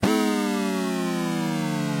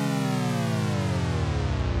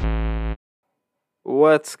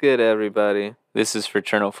What's good, everybody? This is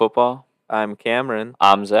Fraternal Football. I'm Cameron.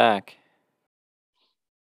 I'm Zach.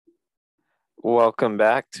 Welcome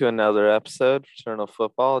back to another episode of Fraternal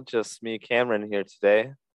Football. Just me, Cameron, here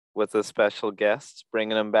today with a special guest,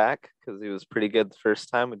 bringing him back because he was pretty good the first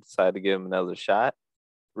time. We decided to give him another shot.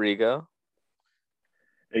 Rigo.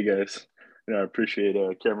 Hey guys, I appreciate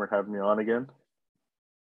Cameron having me on again.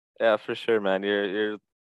 Yeah, for sure, man. You're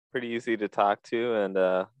pretty easy to talk to,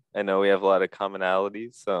 and I know we have a lot of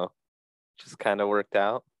commonalities, so just kind of worked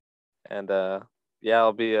out. And yeah,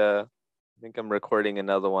 I think I'm recording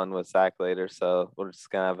another one with Zach later, so we're just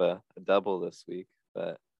gonna have a double this week.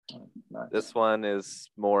 But Nice. this one is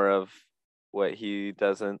more of what he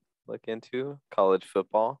doesn't look into, college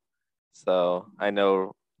football. So I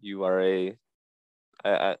know you are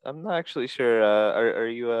I'm not actually sure. Are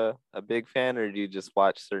you a big fan, or do you just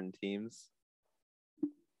watch certain teams?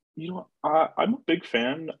 I'm a big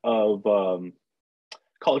fan of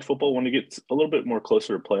college football when it gets a little bit more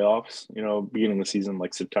closer to playoffs. Beginning of the season,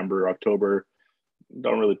 like September, October.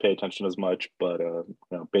 Don't really pay attention as much, but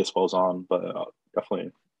baseball's on. But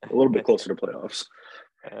definitely a little bit closer to playoffs.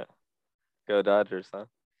 Go Dodgers, huh?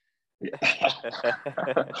 Yeah.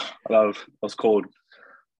 That was cold.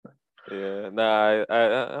 Yeah, no,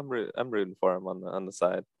 I'm rooting for him on the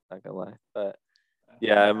side. Not gonna lie, but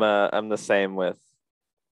yeah, I'm the same with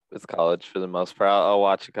college for the most part. I'll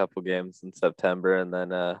watch a couple games in September, and then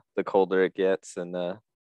the colder it gets, and the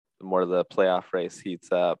more the playoff race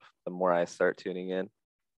heats up, the more I start tuning in,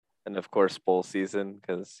 and of course bowl season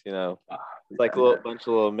because it's like a little bunch of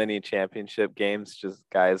little mini championship games, just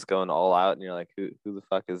guys going all out, and you're like, who the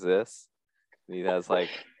fuck is this? And he has like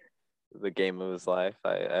the game of his life.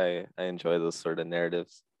 I enjoy those sort of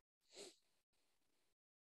narratives.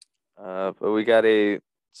 But we got a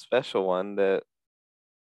special one that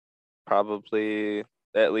probably,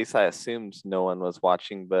 at least I assumed no one was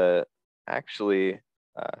watching, but actually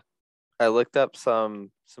I looked up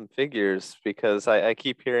some figures because I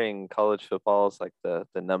keep hearing college football is like the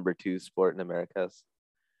number 2 sport in America.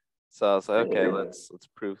 So I was like, okay, let's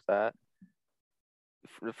prove that.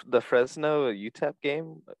 The Fresno UTEP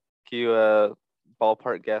game, can you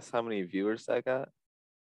ballpark guess how many viewers that got?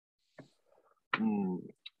 I'm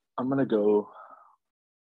gonna go.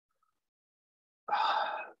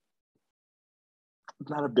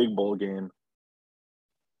 Not a big bowl game.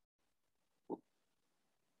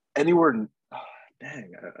 Anywhere,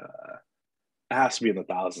 dang, it has to be in the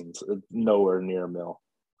thousands. It's nowhere near a mil.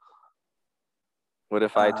 What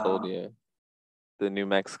if I told you the New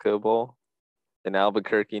Mexico Bowl in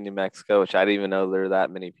Albuquerque, New Mexico, which I didn't even know there were that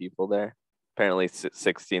many people there. Apparently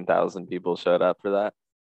 16,000 people showed up for that.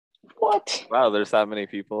 What? Wow, there's that many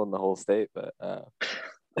people in the whole state, but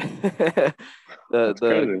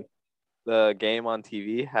the game on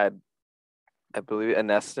TV had, I believe,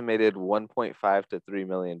 an estimated 1.5 to 3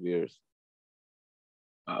 million viewers.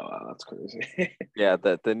 Oh, wow, that's crazy. Yeah,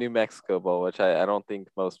 the New Mexico Bowl, which I don't think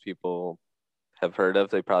most people have heard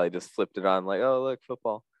of. They probably just flipped it on like, oh, look,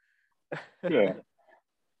 football. Yeah.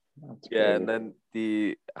 Yeah, and then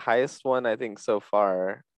the highest one I think so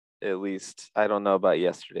far, at least, I don't know about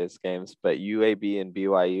yesterday's games, but UAB and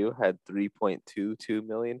BYU had 3.22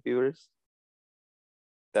 million viewers.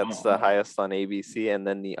 That's the highest on ABC. And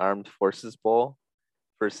then the Armed Forces Bowl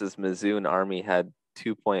versus Mizzou and Army had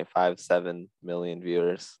 2.57 million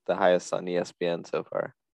viewers, the highest on ESPN so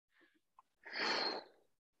far,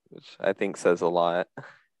 which I think says a lot.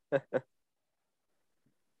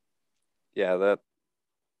 Yeah,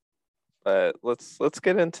 but let's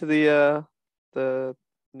get into the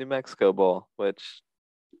New Mexico Bowl, which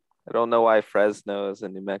I don't know why Fresno is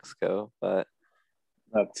in New Mexico, but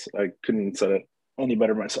I couldn't said it any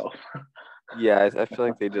better myself. Yeah, I feel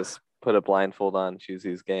like they just put a blindfold on, choose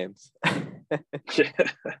these games.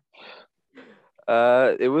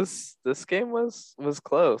 This game was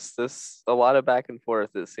close. A lot of back and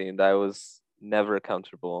forth, it seemed. I was never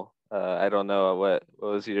comfortable. I don't know what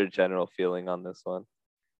was your general feeling on this one?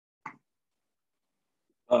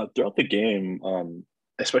 Throughout the game,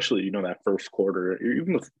 especially that first quarter,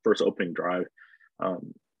 even the first opening drive,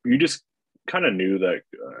 you just kind of knew that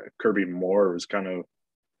Kirby Moore wasn't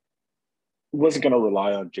going to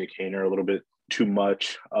rely on Jake Hayner a little bit too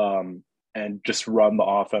much, and just run the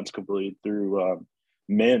offense completely through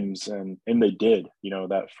Mims, and they did.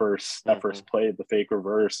 That first play, the fake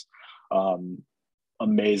reverse,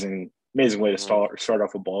 amazing way to start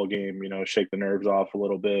off a ball game. Shake the nerves off a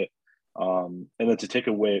little bit. And then to take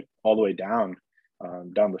away all the way down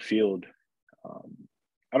the field.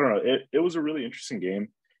 I don't know. It was a really interesting game.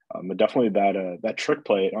 But definitely that trick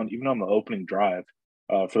play even on the opening drive,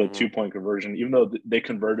 for the 2-point conversion, even though they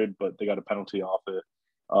converted, but they got a penalty off it.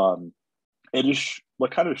 It just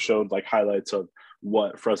what kind of showed like highlights of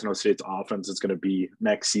what Fresno State's offense is going to be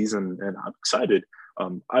next season, and I'm excited.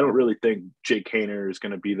 I don't really think Jake Haener is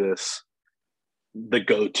going to be the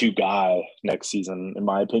go-to guy next season, in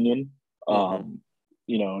my opinion.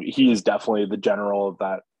 He is definitely the general of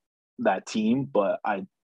that team, but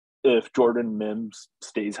if Jordan Mims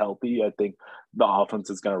stays healthy, I think the offense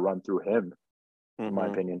is going to run through him, in my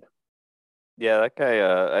opinion. Yeah, that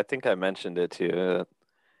guy, I think I mentioned it too.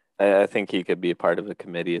 I think he could be a part of a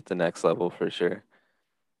committee at the next level for sure.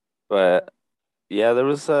 But yeah, there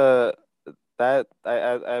was that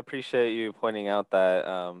I appreciate you pointing out that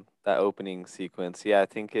opening sequence. Yeah, I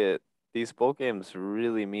think these bowl games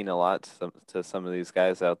really mean a lot to some of these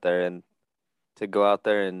guys out there, and to go out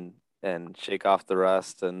there and shake off the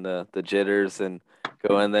rust and the jitters and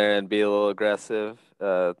go in there and be a little aggressive.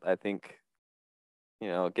 I think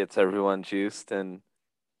it gets everyone juiced and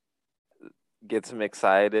gets them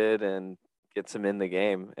excited and gets them in the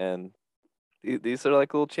game. And these are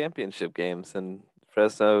like little championship games. And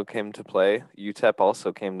Fresno came to play. UTEP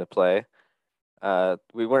also came to play.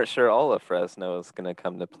 We weren't sure all of Fresno was going to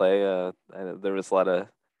come to play. There was a lot of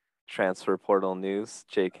transfer portal news.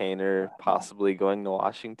 Jake Haener possibly going to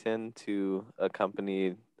Washington to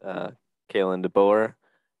accompany Kalen DeBoer,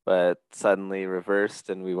 but suddenly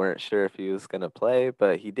reversed, and we weren't sure if he was going to play,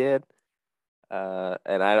 but he did.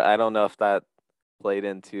 And I don't know if that played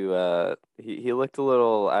into he looked a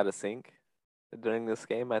little out of sync during this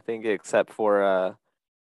game, I think, except for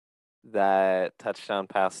that touchdown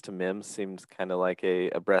pass to Mims seems kind of like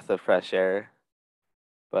a breath of fresh air.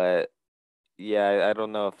 But yeah, I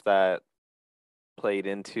don't know if that played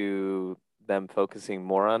into them focusing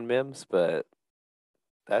more on Mims, but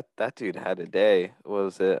that dude had a day. What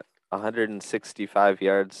was it 165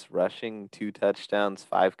 yards rushing, 2 touchdowns,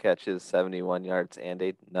 5 catches, 71 yards, and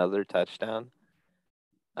another touchdown.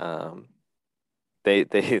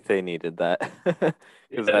 They needed that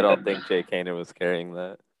because I don't think Jake Haener was carrying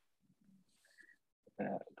that.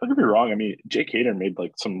 Don't get me wrong. I mean, Jake Haener made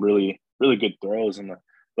like some really, really good throws in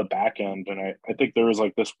the back end. And I think there was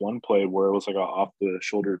like this one play where it was like a off the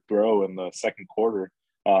shoulder throw in the second quarter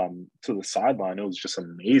to the sideline. It was just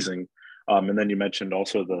amazing. And then you mentioned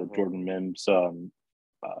also the Jordan Mims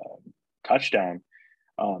touchdown.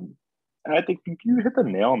 And I think you hit the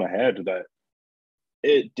nail on the head that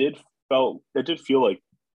it did feel like,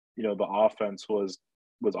 the offense was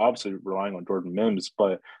obviously relying on Jordan Mims,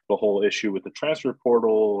 but the whole issue with the transfer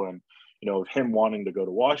portal and, him wanting to go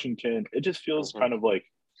to Washington, it just feels kind of like,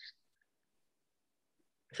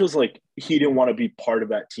 it feels like he didn't want to be part of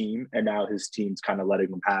that team, and now his team's kind of letting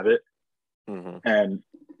him have it. And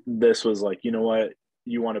this was like, you know what?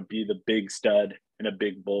 You want to be the big stud in a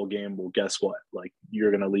big bowl game. Well, guess what? Like,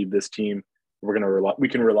 you're going to leave this team. We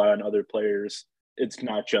can rely on other players. It's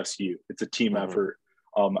not just you. It's a team effort.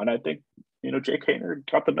 And I think, Jake Haener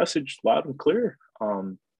got the message loud and clear.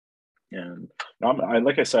 And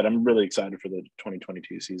like I said, I'm really excited for the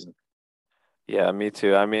 2022 season. Yeah, me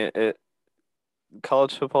too. I mean,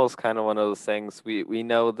 college football is kind of one of those things. We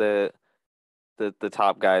know that the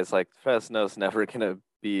top guys like Fresno's never gonna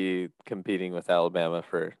be competing with Alabama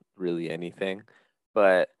for really anything,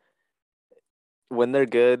 but when they're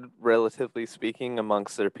good, relatively speaking,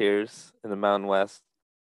 amongst their peers in the Mountain West,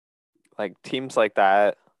 like teams like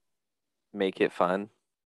that make it fun.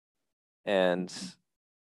 And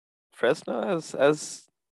Fresno has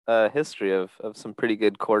a history of some pretty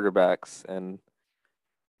good quarterbacks, and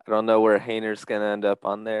I don't know where Hayner's gonna end up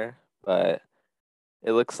on there, but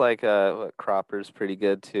it looks like Cropper's pretty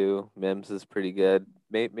good too. Mims is pretty good.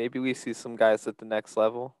 Maybe we see some guys at the next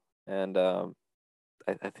level, and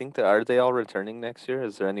I think are they all returning next year?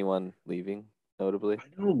 Is there anyone leaving notably?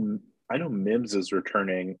 I know Mims is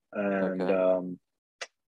returning, and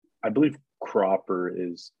I believe Cropper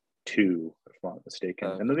is 2, if I'm not mistaken.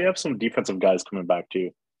 And then they have some defensive guys coming back too.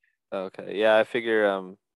 Okay, yeah, I figure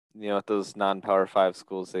at those non-Power 5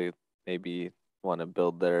 schools, they maybe want to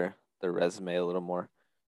build their resume a little more.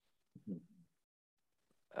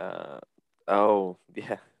 Oh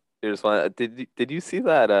yeah, here's one. Did you see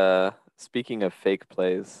that? Speaking of fake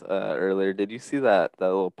plays, earlier, did you see that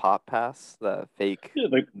little pop pass, that fake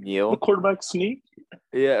kneel? The quarterback sneak.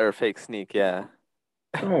 Yeah, or fake sneak. Yeah.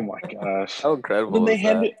 Oh my gosh! How incredible Then was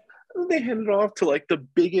that? They handed it off to like the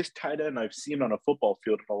biggest tight end I've seen on a football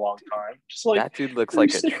field in a long time. Just like that dude looks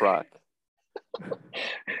like a truck.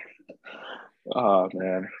 Oh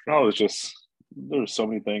man, no, it's just there's so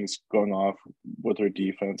many things going off with their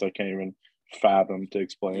defense. I can't even fathom to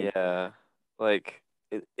explain. Yeah, like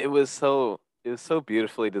it was so it was so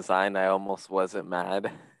beautifully designed. I almost wasn't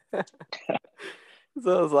mad.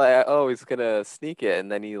 So I was like, oh, he's gonna sneak it, and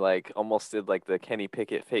then he like almost did like the Kenny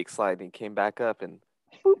Pickett fake slide, and he came back up and,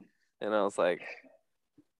 boop, and I was like,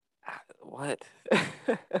 what? Yeah,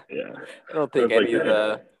 I don't I think was like, any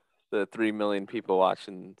of the 3 million people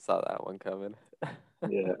watching saw that one coming.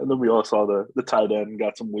 yeah. And then we all saw the tight end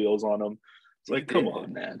got some wheels on him. It's He like, come did.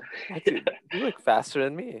 on, man. Dude, you look faster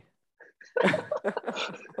than me.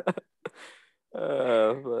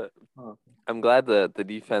 But I'm glad the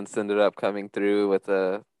defense ended up coming through with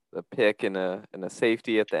a pick and a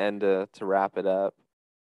safety at the end to wrap it up.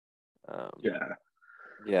 Yeah.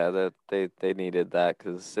 Yeah, that they needed that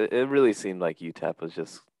because it really seemed like UTEP was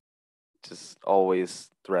just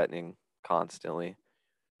always threatening constantly.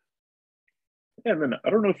 Yeah, and then I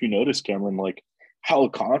don't know if you noticed, Cameron, like how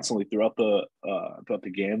constantly throughout the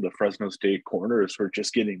game, the Fresno State corners were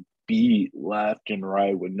just getting beat left and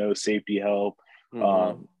right with no safety help. Mm-hmm.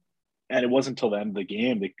 Um, and it wasn't until the end of the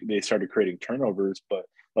game they started creating turnovers. But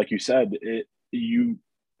like you said, you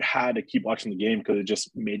had to keep watching the game because it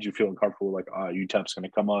just made you feel uncomfortable. Like, UTEP's going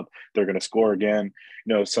to come up, they're going to score again.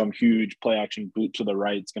 Some huge play action boot to the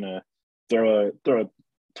right is going to throw a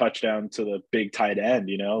touchdown to the big tight end.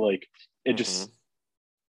 Like it Mm-hmm. just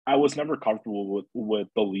I was never comfortable with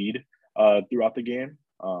the lead throughout the game.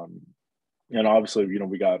 And obviously,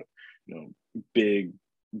 we got big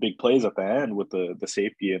big plays at the end with the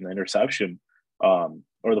safety and the interception, or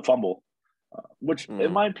the fumble, which in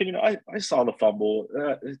Mm-hmm. my opinion, I saw the fumble.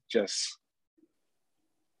 It just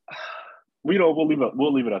we'll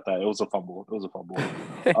leave it at that. It was a fumble. It was a fumble.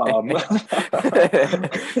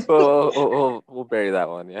 We'll bury that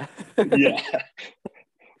one. Yeah. Yeah.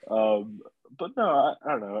 Um, but no, I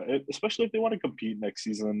don't know. Especially if they want to compete next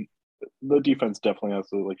season, the defense definitely has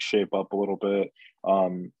to like shape up a little bit.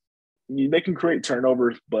 They can create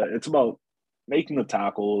turnovers, but it's about making the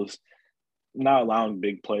tackles, not allowing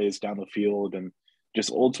big plays down the field, and just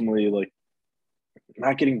ultimately like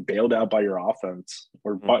not getting bailed out by your offense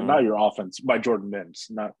Mm-hmm. not your offense, by Jordan Mims,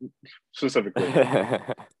 not specifically.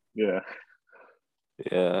 Yeah.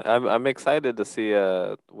 Yeah, I'm excited to see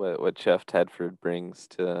what Jeff Tedford brings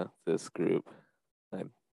to this group. I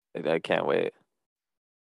I can't wait.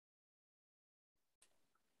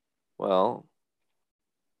 Well,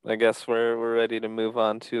 I guess we're ready to move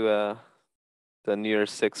on to the New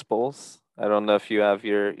Year's Six Bowls. I don't know if you have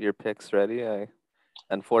your picks ready. I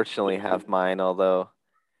unfortunately have mine, although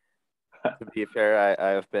to be fair, I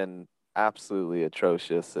have been absolutely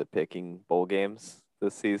atrocious at picking bowl games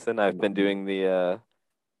this season. I've been doing the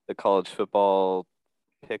college football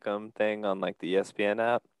pick'em thing on like the ESPN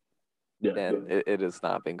app, Yeah. and it has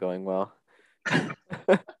not been going well.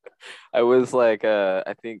 I was like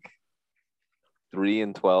I think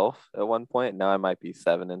 3-12 at one point. Now I might be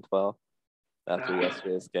 7-12 after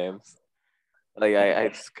yesterday's games. Like I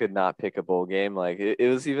just could not pick a bowl game. Like it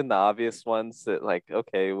was even the obvious ones that like,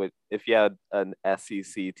 okay, if you had an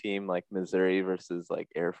SEC team like Missouri versus like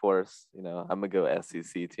Air Force, I'm gonna go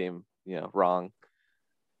SEC team, wrong,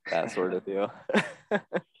 that sort of deal.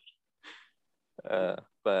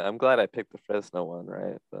 But I'm glad I picked the Fresno one,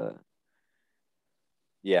 right? But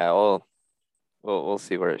yeah, we'll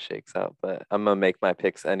see where it shakes out. But I'm gonna make my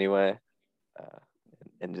picks anyway, uh,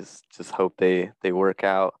 and just hope they work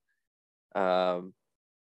out.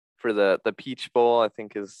 For the Peach Bowl, I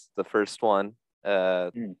think is the first one.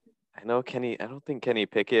 I know I don't think Kenny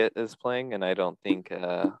Pickett is playing, and I don't think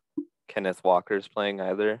Kenneth Walker's playing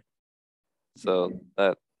either. So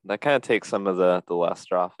that kind of takes some of the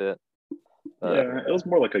luster off it. But Yeah, it was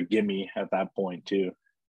more like a gimme at that point too.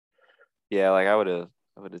 yeah, like I would have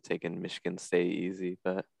taken Michigan State easy,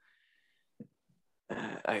 but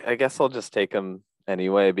I guess I'll just take them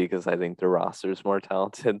anyway because I think the roster is more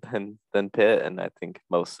talented than Pitt, and I think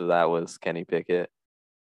most of that was Kenny Pickett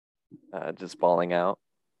just balling out.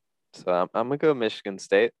 So I'm gonna go Michigan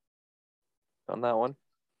State on that one.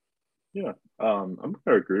 Yeah. I'm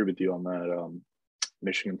gonna agree with you on that.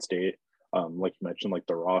 Michigan State, like you mentioned, like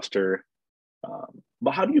the roster.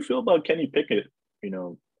 But how do you feel about Kenny Pickett,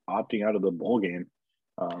 opting out of the bowl game?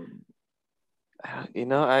 Um,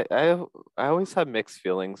 I always have mixed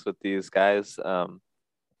feelings with these guys.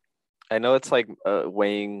 I know it's like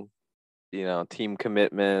weighing, team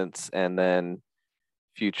commitments and then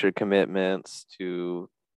future commitments to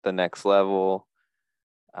the next level.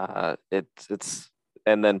 It's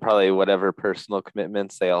and then probably whatever personal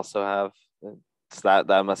commitments they also have. So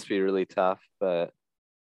that must be really tough. But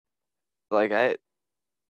like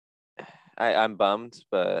I'm bummed,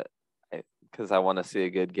 but because I want to see a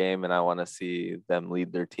good game and I want to see them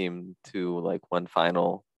lead their team to like one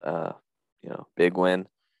final, big win.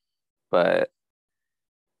 but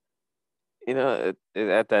at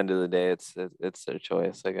the end of the day, it's their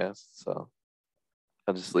choice, I guess. So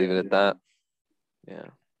I'll just leave it at that. Yeah.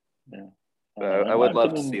 Yeah. But I would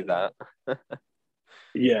love to see that.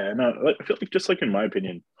 Yeah, no, I feel like just like in my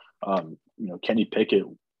opinion, Kenny Pickett,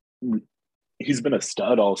 he's been a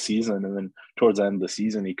stud all season, and then towards the end of the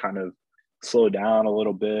season, he kind of slowed down a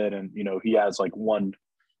little bit, and he has like one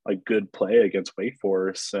like good play against Wake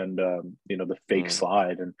Forest, and the fake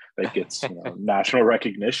slide, and that gets national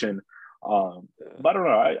recognition. But I don't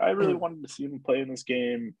know. I really wanted to see him play in this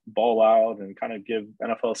game, ball out, and kind of give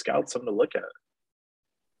NFL scouts something to look at.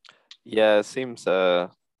 Yeah, it seems.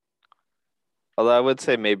 Although I would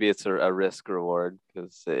say maybe it's a risk reward,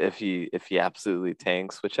 because if he absolutely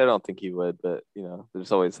tanks, which I don't think he would, but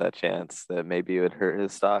there's always that chance that maybe it would hurt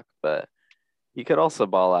his stock. But he could also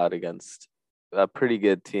ball out against a pretty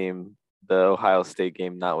good team, the Ohio State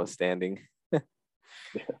game notwithstanding.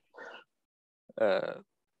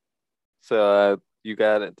 So you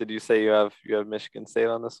got it. Did you say you have Michigan State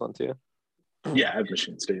on this one too? Yeah, I have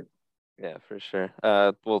Michigan State. Yeah, for sure.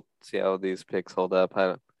 We'll see how these picks hold up.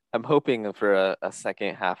 I'm hoping for a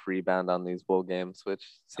second half rebound on these bowl games, which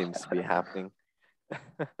seems to be happening.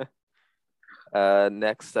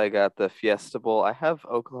 Next, I got the Fiesta Bowl. I have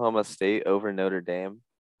Oklahoma State over Notre Dame.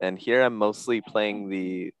 And here I'm mostly playing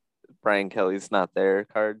the Brian Kelly's not there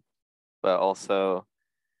card. But also,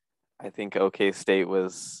 I think OK State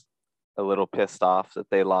was a little pissed off that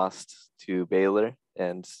they lost to Baylor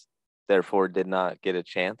and therefore did not get a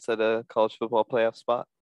chance at a college football playoff spot.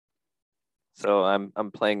 So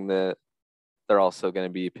I'm playing they're also going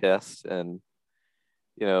to be pissed, and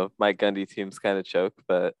Mike Gundy team's kind of choke,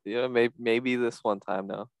 but maybe this one time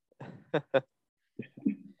now.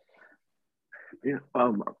 Yeah,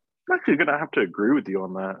 I'm actually gonna have to agree with you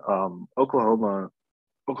on that. Oklahoma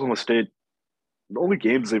State, the only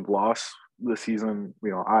games they've lost this season,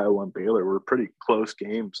 Iowa and Baylor were pretty close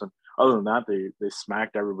games, and other than that, they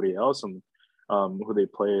smacked everybody else and who they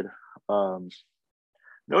played.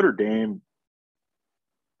 Notre Dame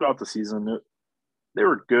throughout the season, they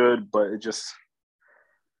were good, but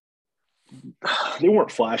they weren't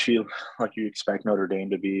flashy like you expect Notre Dame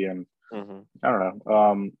to be, and I don't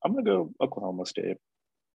know. I'm gonna go Oklahoma State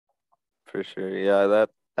for sure. Yeah,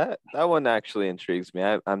 that one actually intrigues me.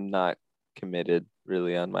 I'm not committed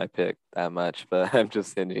really on my pick that much, but I'm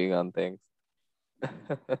just hinging on things.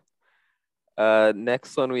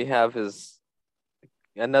 Next one we have is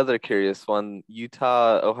another curious one: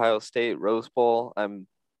 Utah, Ohio State, Rose Bowl. I'm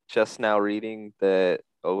just now reading that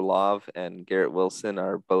Olave and Garrett Wilson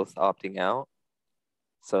are both opting out,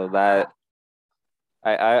 so that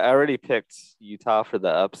I already picked Utah for the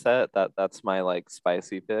upset. That's my like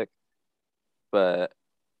spicy pick, but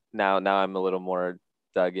now I'm a little more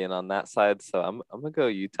dug in on that side, so I'm gonna go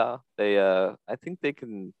Utah. They I think they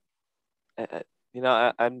can.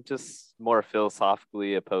 I'm just more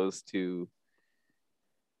philosophically opposed to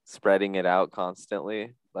spreading it out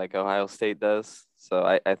constantly like Ohio State does.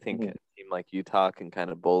 So I think a team like Utah can kind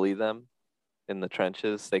of bully them in the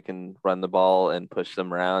trenches. They can run the ball and push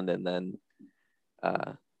them around, and then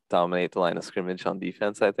dominate the line of scrimmage on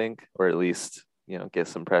defense, I think, or at least get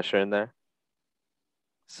some pressure in there.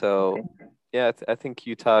 So yeah, I think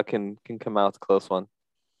Utah can come out with a close one.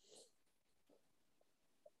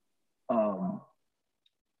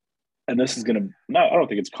 And this is gonna I don't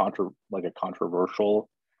think it's a controversial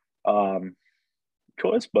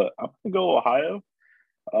choice, but I'm gonna go Ohio.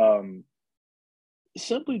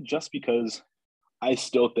 Simply just because I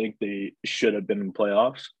still think they should have been in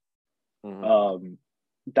playoffs.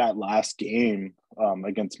 That last game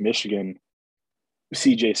against Michigan,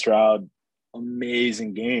 CJ Stroud,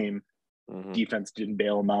 amazing game. Defense didn't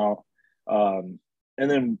bail him out. And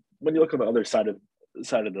then when you look on the other side of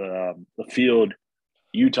the field,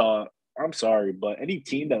 Utah, I'm sorry, but any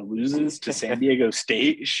team that loses to San Diego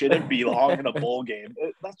State shouldn't belong in a bowl game.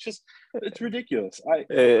 It's ridiculous.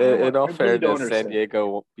 In all fairness, really San Diego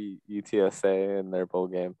won't beat UTSA in their bowl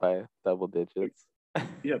game by double digits.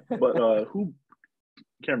 Yeah, but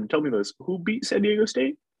Cameron, tell me this: who beat San Diego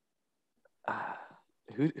State?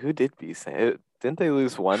 Who did beat San? Didn't they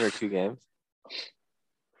lose 1 or 2 games?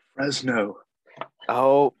 Fresno.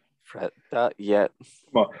 Oh, yeah.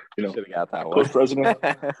 Come on, should have got that one. Put Fresno.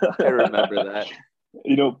 I remember that.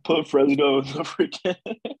 Put Fresno in the freaking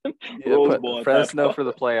Rose Bowl. Fresno for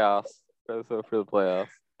the playoffs. Fresno for the playoffs.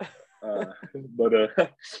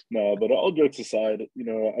 But all jokes aside,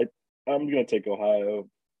 I'm gonna take Ohio.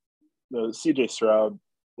 CJ Stroud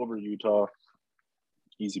over Utah.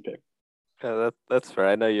 Easy pick. Yeah, that's fair.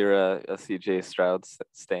 I know you're a CJ Stroud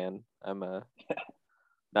stan. I'm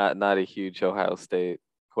not a huge Ohio State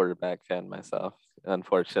quarterback fan myself,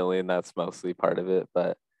 unfortunately, and that's mostly part of it.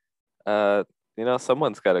 But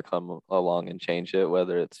someone's got to come along and change it,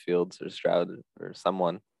 whether it's Fields or Stroud or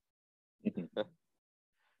someone. Mhm.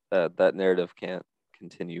 That narrative can't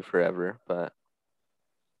continue forever. But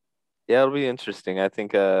yeah, it'll be interesting. I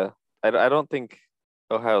think I don't think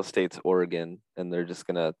Ohio State's Oregon, and they're just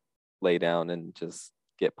gonna lay down and just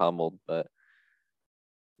get pummeled. But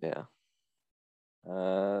yeah.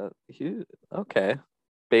 Okay.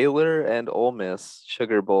 Baylor and Ole Miss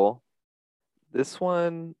Sugar Bowl. This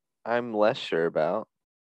one I'm less sure about.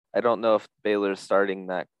 I don't know if Baylor's starting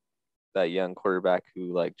that young quarterback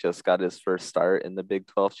who like just got his first start in the Big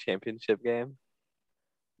 12 championship game.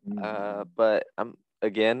 But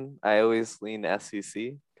I always lean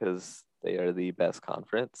SEC because they are the best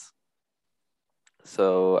conference.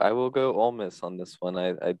 So I will go Ole Miss on this one.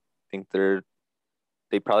 I think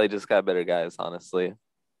they probably just got better guys, honestly,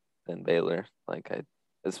 than Baylor.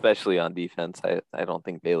 Especially on defense. I don't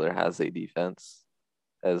think Baylor has a defense,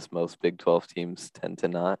 as most Big 12 teams tend to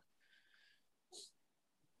not.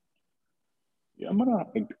 Yeah, I'm gonna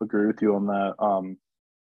agree with you on that.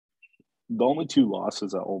 The only two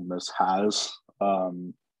losses that Ole Miss has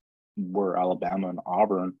were Alabama and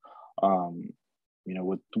Auburn.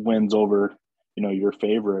 With wins over, your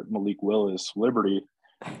favorite Malik Willis, Liberty.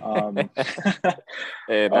 And,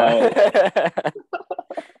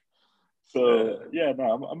 So yeah,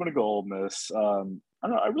 no, I'm gonna go Ole Miss. I don't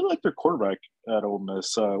know. I really like their quarterback at Ole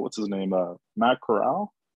Miss. What's his name? Matt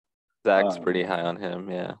Corral. Zach's pretty high on him.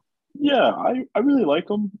 Yeah. Yeah, I really like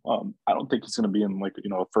him. I don't think he's gonna be in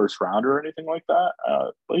a first rounder or anything like that.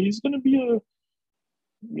 But he's gonna be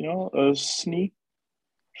a sneak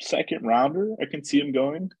second rounder. I can see him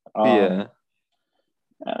going. Yeah.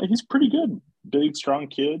 He's pretty good. Big, strong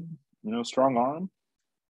kid. Strong arm.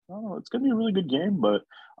 Oh, it's gonna be a really good game, but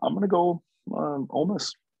I'm gonna go Ole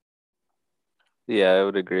Miss. Yeah, I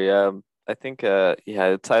would agree. I think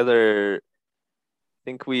it's either. I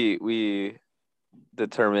think we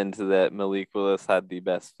determined that Malik Willis had the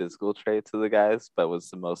best physical traits of the guys, but was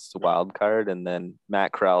the most wild card, and then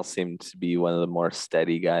Matt Corral seemed to be one of the more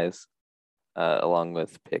steady guys, along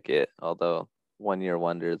with Pickett. Although 1 year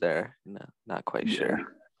wonder there, not quite sure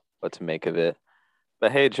what to make of it.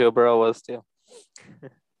 But hey, Joe Burrow was too.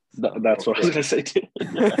 That's what I was gonna say too.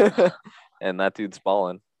 And that dude's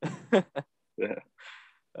balling. Yeah.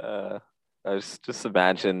 I was just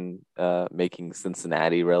imagine making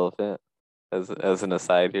Cincinnati relevant as an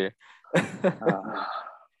aside here.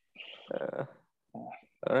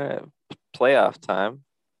 All right, playoff time.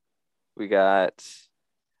 We got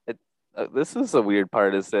it. This is the weird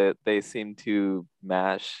part, is that they seem to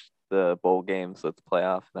mash the bowl games with the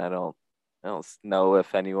playoff, and I don't know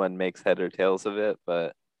if anyone makes head or tails of it,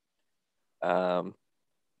 but I'm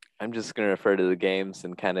just gonna refer to the games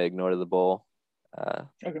and kind of ignore the bowl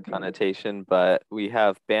connotation. But we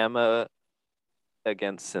have Bama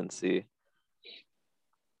against Cincy.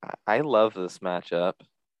 I love this matchup.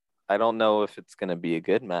 I don't know if it's gonna be a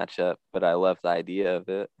good matchup, but I love the idea of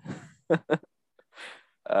it.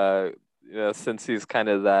 Cincy's kind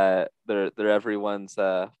of that they're everyone's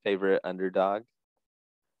favorite underdog.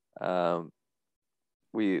 I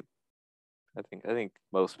think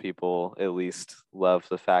most people at least love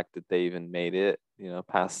the fact that they even made it,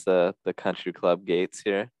 past the country club gates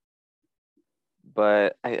here.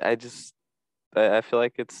 But I feel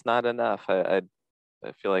like it's not enough. I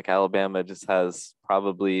feel like Alabama just has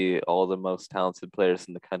probably all the most talented players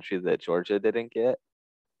in the country that Georgia didn't get.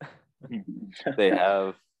 They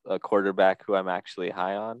have a quarterback who I'm actually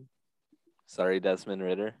high on. Sorry, Desmond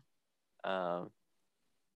Ridder.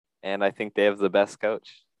 And I think they have the best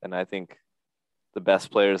coach. And I think the best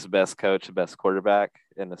player is the best coach, the best quarterback,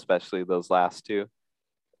 and especially those last two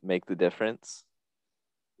make the difference,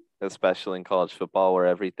 especially in college football where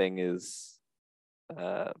everything is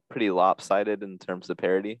pretty lopsided in terms of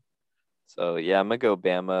parity. So, yeah, I'm going to go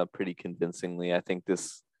Bama pretty convincingly. I think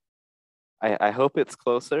I hope it's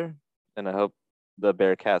closer, and I hope the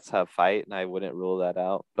Bearcats have fight, and I wouldn't rule that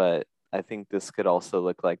out. But I think this could also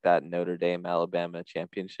look like that Notre Dame Alabama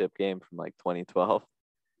championship game from like 2012.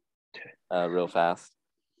 Real fast.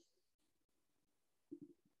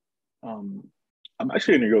 I'm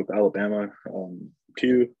actually going to go with Alabama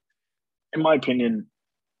too. In my opinion,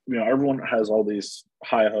 everyone has all these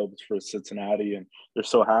high hopes for Cincinnati, and they're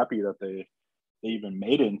so happy that they even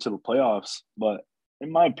made it into the playoffs. But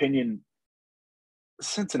in my opinion,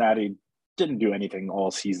 Cincinnati didn't do anything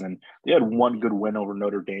all season. They had one good win over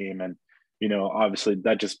Notre Dame, and obviously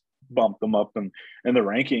that just bumped them up in the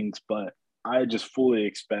rankings. But I just fully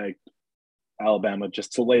expect Alabama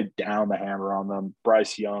just to lay down the hammer on them.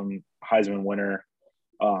 Bryce Young, Heisman winner.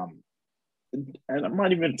 And I'm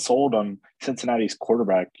not even sold on Cincinnati's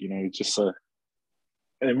quarterback. He's just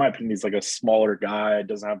in my opinion, he's like a smaller guy,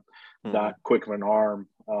 doesn't have that quick of an arm.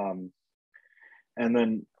 And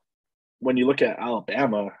then when you look at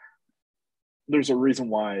Alabama, there's a reason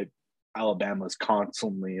why Alabama is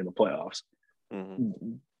constantly in the playoffs.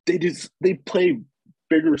 Mm-hmm. They play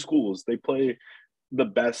bigger schools. They play the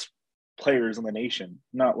best players in the nation.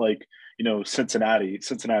 Not like Cincinnati.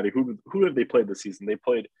 Who have they played this season? They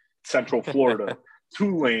played Central Florida,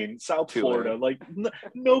 Tulane, South Florida. Like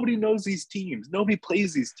nobody knows these teams. Nobody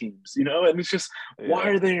plays these teams. And it's just why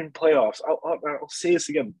are they in playoffs? I'll say this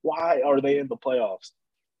again. Why are they in the playoffs?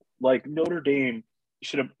 Like Notre Dame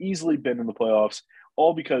should have easily been in the playoffs,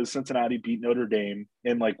 all because Cincinnati beat Notre Dame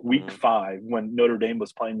in like week 5 when Notre Dame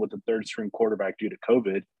was playing with the third string quarterback due to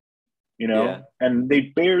COVID, and they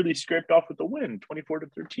barely scraped off with the win,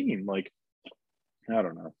 24-13. Like, I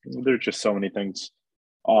don't know. There's just so many things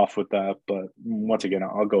off with that. But once again,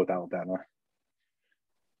 I'll go with Alabama.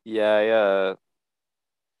 Yeah.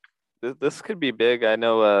 This could be big. I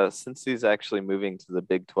know Cincy's actually moving to the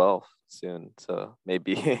Big 12 soon, so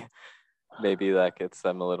maybe that gets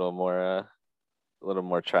them a little more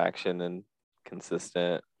traction and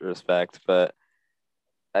consistent respect. But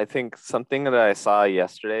I think something that I saw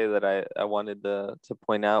yesterday that I wanted to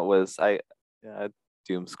point out was I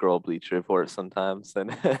doom scroll Bleacher Report sometimes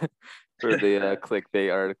and for the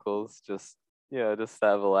clickbait articles, just to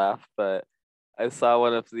have a laugh. But I saw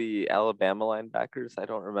one of the Alabama linebackers. I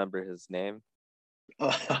don't remember his name.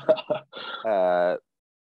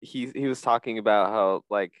 He was talking about how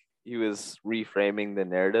like he was reframing the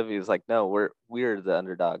narrative. He was like, "No, we're the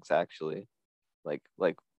underdogs actually.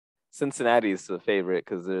 Like Cincinnati's the favorite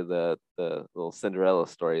because they're the little Cinderella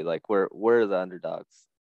story. Like we're the underdogs."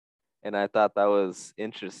 And I thought that was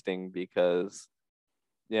interesting because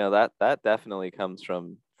that definitely comes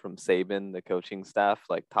from Saban, the coaching staff,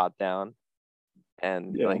 like top down.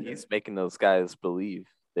 And like he's making those guys believe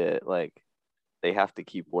that like they have to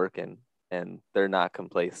keep working and they're not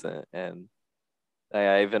complacent. And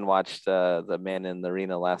I even watched the Man in the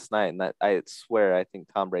Arena last night, and that I swear I think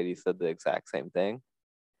Tom Brady said the exact same thing.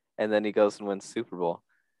 And then he goes and wins Super Bowl,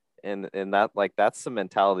 and that like that's the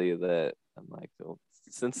mentality that I'm like, well,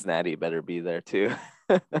 Cincinnati better be there too,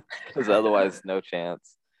 because otherwise no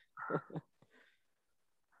chance.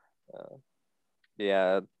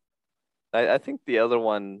 Yeah. I think the other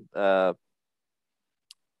one,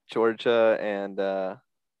 Georgia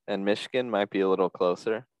and Michigan might be a little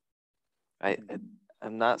closer.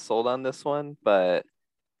 I'm not sold on this one, but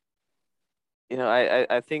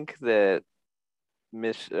I think that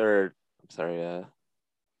Michigan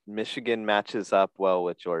matches up well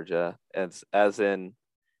with Georgia as in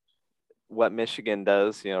what Michigan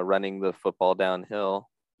does, running the football downhill,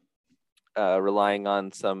 relying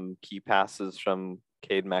on some key passes from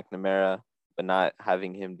Cade McNamara, but not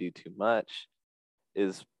having him do too much,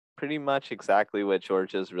 is pretty much exactly what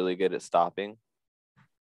Georgia is really good at stopping.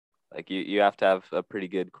 Like you have to have a pretty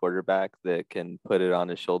good quarterback that can put it on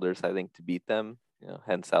his shoulders, I think, to beat them,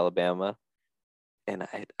 hence Alabama. And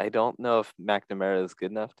I don't know if McNamara is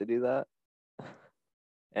good enough to do that.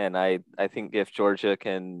 And I think if Georgia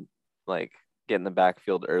can like get in the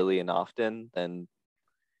backfield early and often, then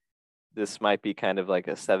this might be kind of like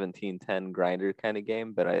a 17-10 grinder kind of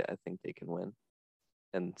game, but I think they can win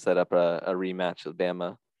and set up a rematch with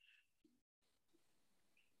Bama.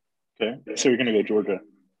 Okay, so you're gonna go Georgia.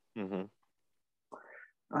 Mm-hmm.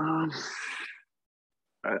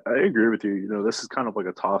 I agree with you. This is kind of like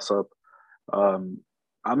a toss-up. I'm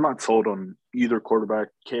not sold on either quarterback.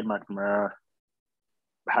 Cade McNamara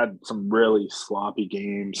had some really sloppy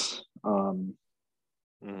games.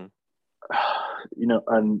 Mm-hmm.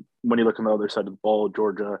 And when you look on the other side of the ball,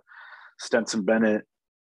 Georgia, Stetson Bennett,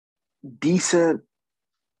 decent.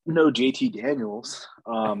 No JT Daniels.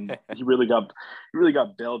 He really got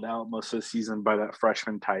bailed out most of the season by that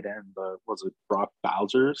freshman tight end. Was it Brock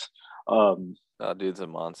Bowser's? That dude's a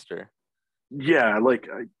monster. Yeah, like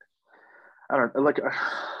I don't like.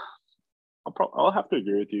 I'll have to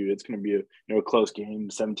agree with you. It's going to be a close game,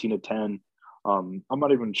 17-10. I'm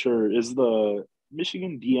not even sure. Is the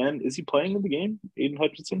Michigan DN is he playing in the game? Aiden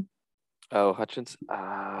Hutchinson? Oh, Hutchinson.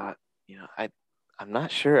 I'm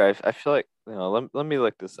not sure. I feel like let me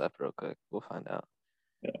look this up real quick. We'll find out.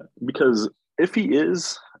 Yeah, because if he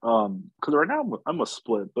is, because right now I'm a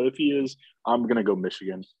split, but if he is, I'm gonna go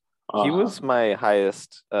Michigan. He was my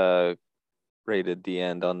highest rated D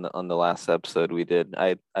end on the last episode we did.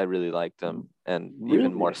 I really liked him, and really?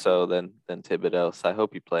 even more so than Thibodeau. So I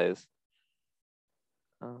hope he plays.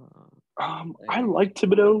 I like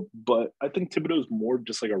Thibodeau, but I think Thibodeau's more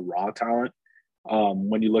just like a raw talent.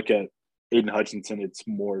 When you look at Aiden Hutchinson, it's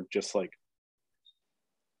more just like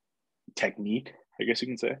technique, I guess you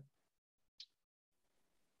can say.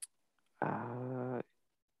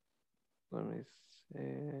 Let me see.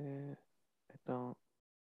 I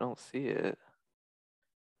don't see it.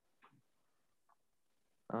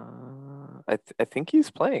 I think he's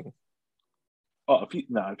playing. Oh,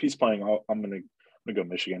 if he's playing, I'm gonna go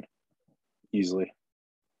Michigan easily.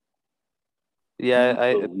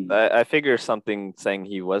 Yeah, I figure something saying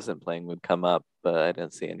he wasn't playing would come up, but I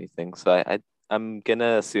didn't see anything. So I'm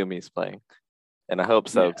gonna assume he's playing, and I hope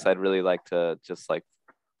so because I'd really like to just like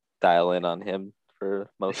dial in on him for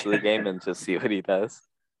most of the game and just see what he does.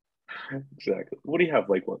 Exactly. What do you have?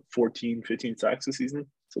 Like what, 14, 15 sacks this season?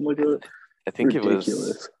 Something like that. I think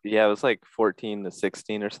Ridiculous. it was like 14 to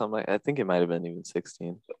 16 or something. I think it might have been even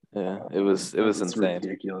 16. Yeah, it was insane.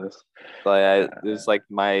 Ridiculous. So it was like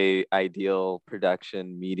my ideal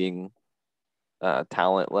production meeting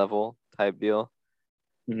talent level type deal.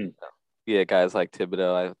 Mm-hmm. Yeah, guys like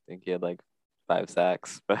Thibodeau, I think he had like 5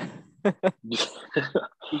 sacks, but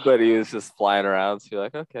but he was just flying around. So you're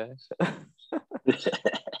like, okay.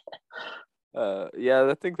 Yeah,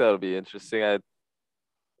 I think that'll be interesting.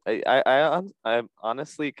 I'm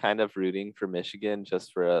honestly kind of rooting for Michigan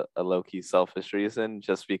just for a low-key selfish reason,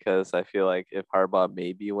 just because I feel like if Harbaugh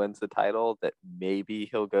maybe wins the title, that maybe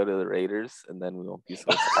he'll go to the Raiders and then we won't be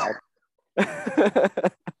so sad.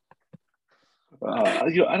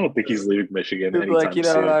 I don't think he's leaving Michigan anytime like,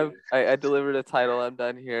 soon. I delivered a title. I'm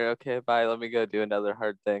done here. Okay, bye. Let me go do another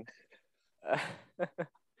hard thing.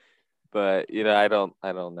 But I don't know.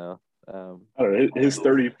 I don't know. His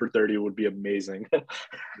 30 for 30 would be amazing.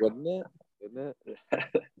 Wouldn't it? Wouldn't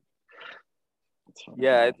it?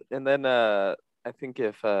 Yeah, and then I think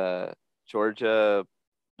if Georgia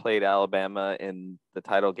played Alabama in the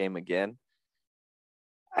title game again,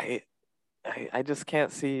 I just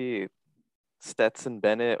can't see Stetson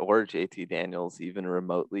Bennett or JT Daniels even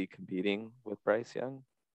remotely competing with Bryce Young.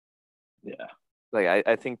 Yeah. Like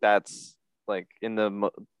I think that's like in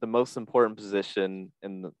the most important position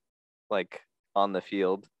in the like on the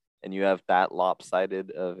field, and you have that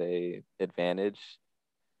lopsided of a advantage.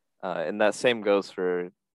 And that same goes for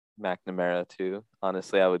McNamara too.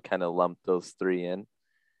 Honestly, I would kind of lump those 3 in.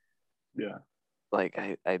 Yeah. Like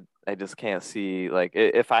I just can't see, like,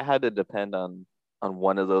 if I had to depend on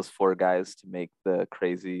one of those 4 guys to make the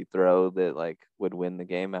crazy throw that like would win the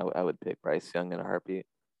game, I would pick Bryce Young in a heartbeat.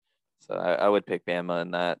 So I would pick Bama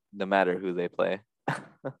in that, no matter who they play.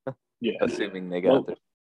 Yeah. Assuming they got there.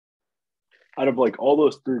 Out of like all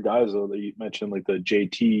those 3 guys though that you mentioned, like the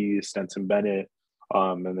JT, Stetson Bennett,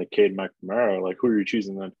 and the Cade McNamara, like who are you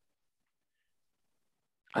choosing then?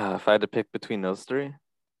 If I had to pick between those 3,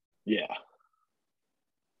 yeah.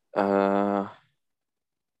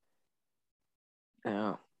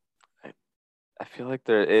 Yeah, I feel like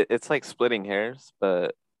it's like splitting hairs,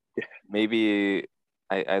 but maybe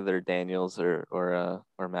either Daniels or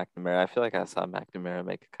McNamara. I feel like I saw McNamara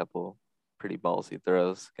make a couple pretty ballsy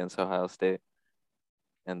throws against Ohio State,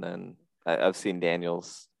 and then I've seen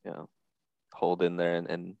Daniels, hold in there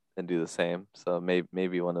and do the same. So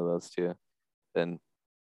maybe one of those 2. Then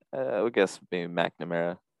I would guess maybe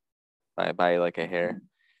McNamara by like a hair.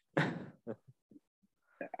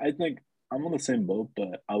 I think I'm on the same boat,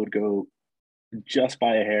 but I would go just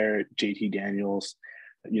by a hair. JT Daniels,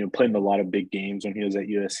 played in a lot of big games when he was at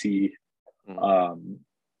USC. And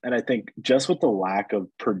I think just with the lack of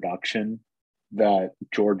production that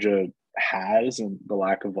Georgia has and the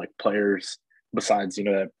lack of like players besides,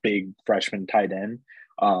 that big freshman tight end,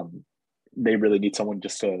 they really need someone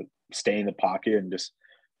just to stay in the pocket and just,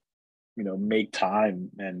 make time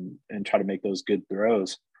and try to make those good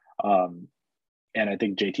throws. And I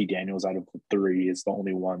think JT Daniels out of the 3 is the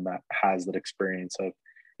only one that has that experience of,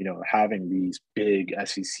 having these big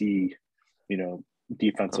SEC,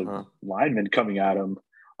 defensive linemen coming at him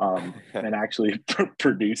and actually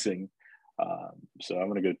producing. So I'm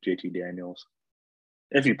going to go JT Daniels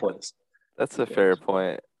if he plays. That's a fair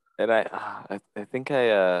point. And I think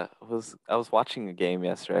I was watching a game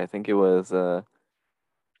yesterday. I think it was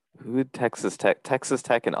who did Texas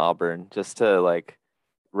Tech and Auburn, just to like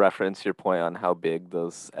reference your point on how big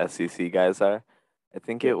those SEC guys are. I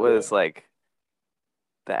think it was like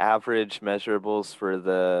the average measurables for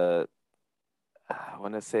the I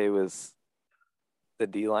want to say it was the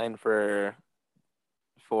D line for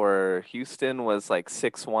Houston was like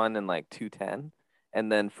 6'1" and like 210.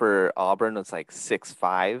 And then for Auburn, it's like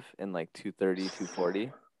 6'5" and like 230,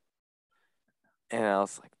 240. And I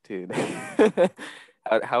was like, dude,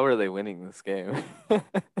 how are they winning this game?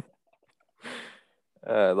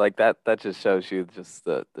 Like that just shows you just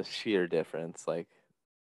the sheer difference. Like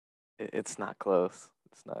it's not close.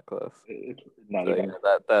 It's not close. It's not So even yeah,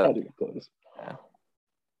 that not even close. yeah.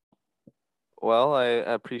 Well, I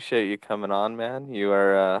appreciate you coming on, man.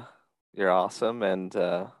 You're awesome, and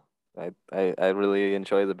I really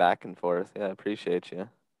enjoy the back and forth. Yeah, I appreciate you.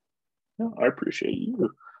 No, I appreciate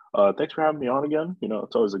you. Thanks for having me on again.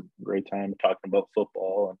 It's always a great time talking about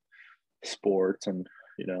football and sports, and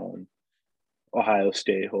and Ohio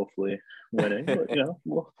State hopefully winning. But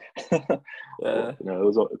well, Yeah.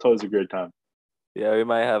 it's always a great time. Yeah, we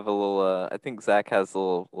might have a little. I think Zach has a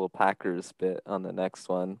little Packers bit on the next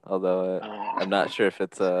one, although I'm not sure if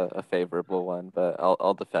it's a favorable one, but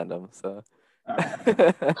I'll defend him. So,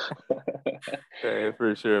 hey,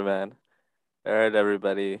 for sure, man. All right,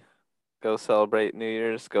 everybody, go celebrate New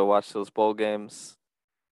Year's. Go watch those bowl games.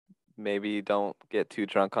 Maybe don't get too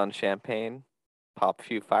drunk on champagne. Pop a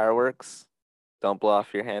few fireworks. Don't blow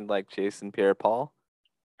off your hand like Jason Pierre-Paul.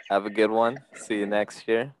 Have a good one. See you next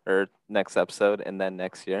year or next episode, and then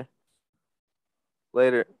next year.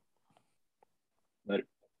 Later. Later.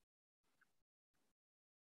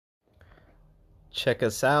 Check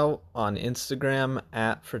us out on Instagram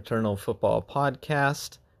at Fraternal Football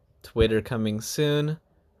Podcast. Twitter coming soon.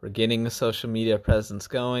 We're getting a social media presence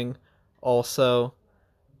going. Also,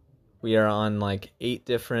 we are on like 8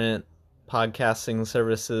 different podcasting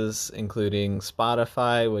services, including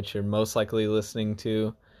Spotify, which you're most likely listening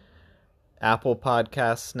to, Apple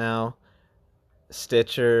Podcasts now,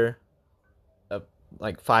 Stitcher,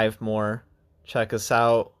 like 5 more. Check us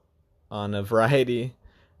out on a variety.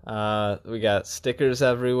 We got stickers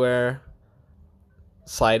everywhere.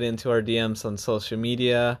 Slide into our DMs on social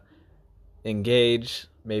media. Engage.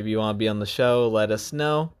 Maybe you want to be on the show. Let us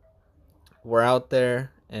know. We're out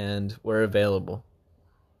there and we're available.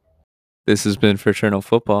 This has been Fraternal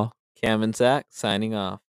Football. Cam and Zach signing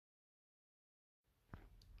off.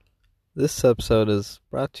 This episode is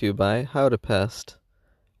brought to you by How to Pest.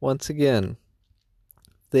 Once again,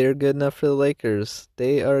 they are good enough for the Lakers.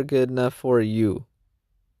 They are good enough for you.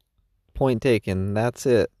 Point taken. That's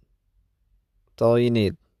it. That's all you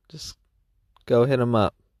need. Just go hit them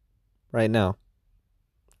up right now.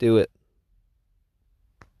 Do it.